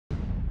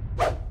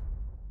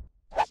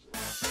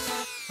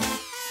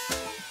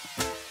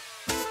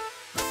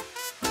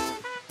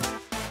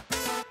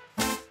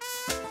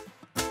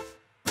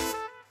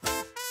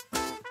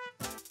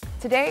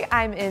Today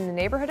I'm in the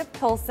neighborhood of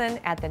Pilsen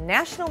at the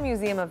National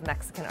Museum of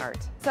Mexican Art.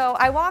 So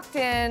I walked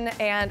in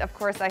and of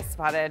course I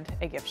spotted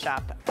a gift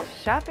shop.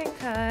 Shopping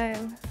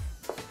time.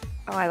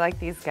 Oh, I like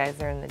these guys.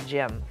 They're in the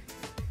gym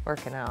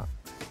working out.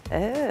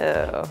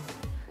 Oh,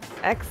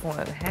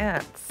 excellent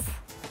hats.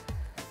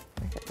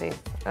 Look at these.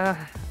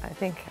 I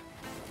think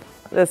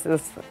this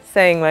is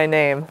saying my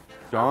name.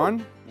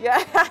 Dawn?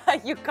 Yeah,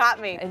 you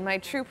caught me. In my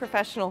true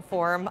professional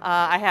form,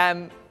 I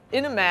am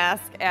in a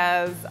mask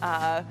as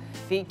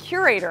the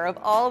curator of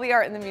all the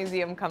art in the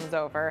museum comes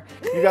over.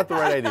 You got the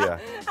right idea.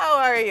 How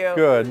are you?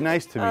 Good,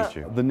 nice to meet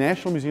you. The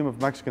National Museum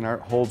of Mexican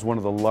Art holds one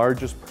of the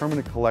largest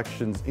permanent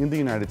collections in the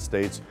United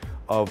States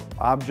of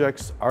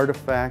objects,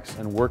 artifacts,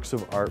 and works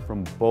of art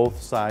from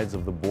both sides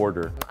of the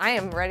border. I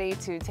am ready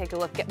to take a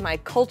look at my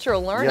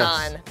cultural learn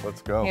on.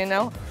 Let's go. You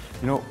know?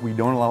 You know, we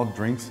don't allow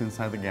drinks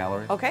inside the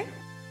gallery. Okay.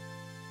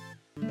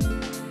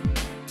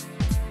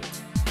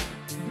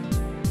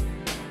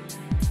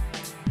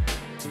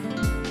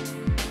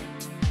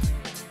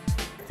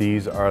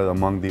 These are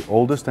among the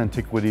oldest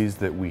antiquities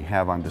that we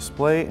have on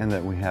display and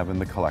that we have in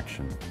the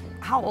collection.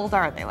 How old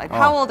are they? Like,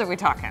 how old are we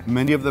talking?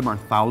 Many of them are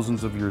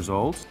thousands of years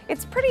old.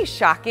 It's pretty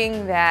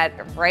shocking that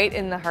right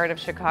in the heart of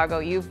Chicago,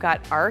 you've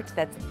got art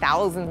that's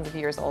thousands of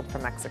years old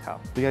from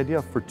Mexico. The idea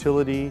of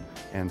fertility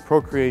and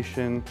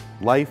procreation,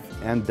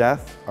 life and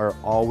death are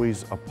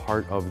always a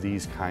part of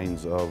these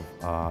kinds of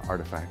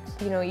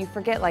artifacts. You know, you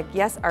forget, like,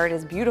 yes, art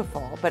is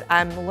beautiful, but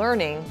I'm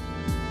learning.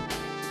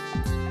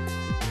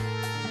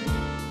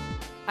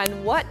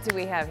 And what do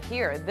we have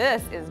here?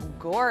 This is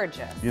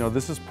gorgeous. You know,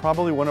 this is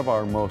probably one of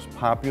our most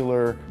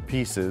popular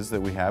pieces that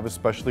we have,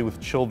 especially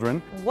with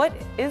children. What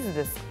is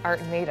this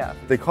art made of?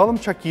 They call them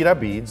Shakira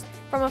beads.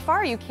 From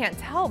afar you can't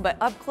tell, but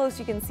up close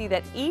you can see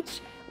that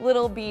each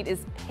little bead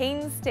is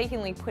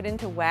painstakingly put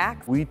into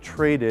wax. We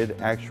traded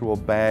actual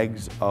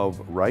bags of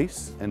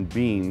rice and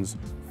beans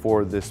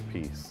for this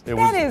piece.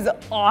 That is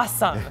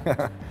awesome.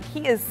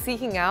 He is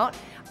seeking out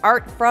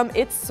art from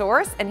its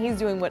source, and he's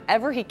doing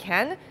whatever he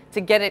can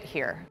to get it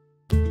here.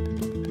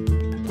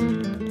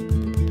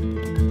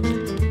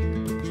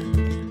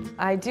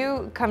 I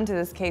do come to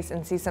this case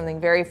and see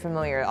something very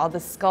familiar. All the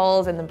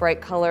skulls and the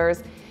bright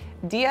colors.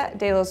 Dia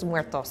de los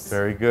Muertos.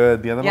 Very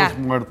good, Dia de los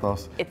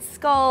Muertos. It's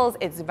skulls,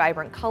 it's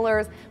vibrant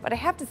colors, but I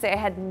have to say I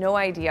had no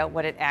idea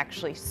what it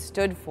actually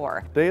stood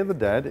for. Day of the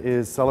Dead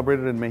is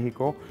celebrated in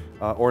Mexico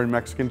or in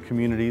Mexican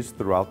communities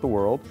throughout the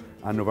world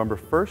on November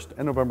 1st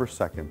and November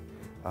 2nd.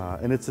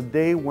 And it's a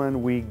day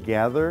when we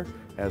gather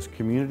as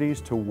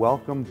communities to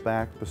welcome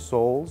back the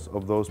souls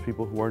of those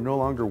people who are no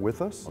longer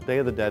with us. Day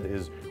of the Dead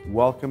is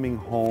welcoming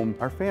home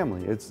our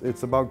family.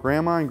 It's about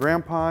grandma and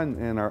grandpa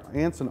and our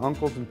aunts and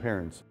uncles and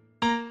parents.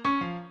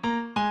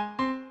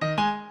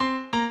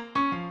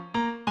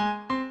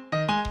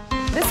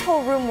 This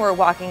whole room we're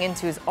walking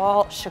into is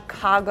all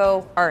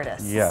Chicago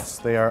artists. Yes,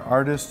 they are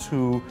artists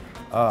who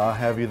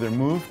have either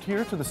moved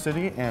here to the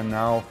city and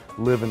now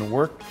live and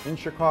work in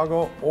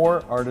Chicago,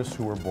 or artists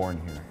who were born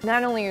here.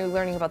 Not only are you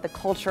learning about the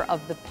culture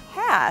of the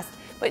past,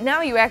 but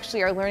now you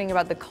actually are learning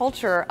about the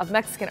culture of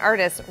Mexican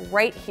artists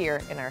right here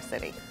in our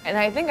city. And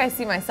I think I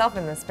see myself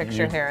in this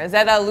picture here. Is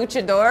that a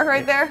luchador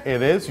right there?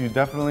 It is. You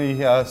definitely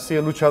see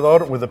a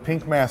luchador with a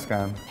pink mask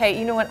on. Hey,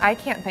 you know what? I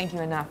can't thank you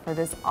enough for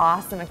this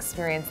awesome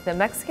experience. The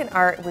Mexican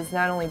art was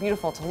not only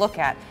beautiful to look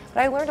at, but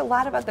I learned a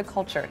lot about the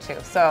culture too.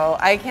 So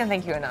I can't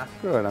thank you enough.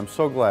 Good. I'm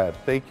so glad.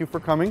 Thank you for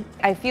coming.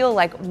 I feel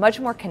like much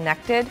more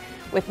connected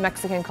with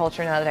Mexican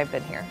culture now that I've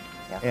been here.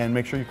 Yep. And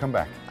make sure you come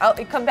back. I'll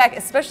come back,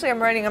 especially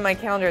I'm writing on my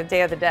calendar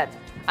Day of the Dead.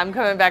 I'm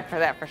coming back for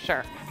that for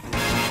sure.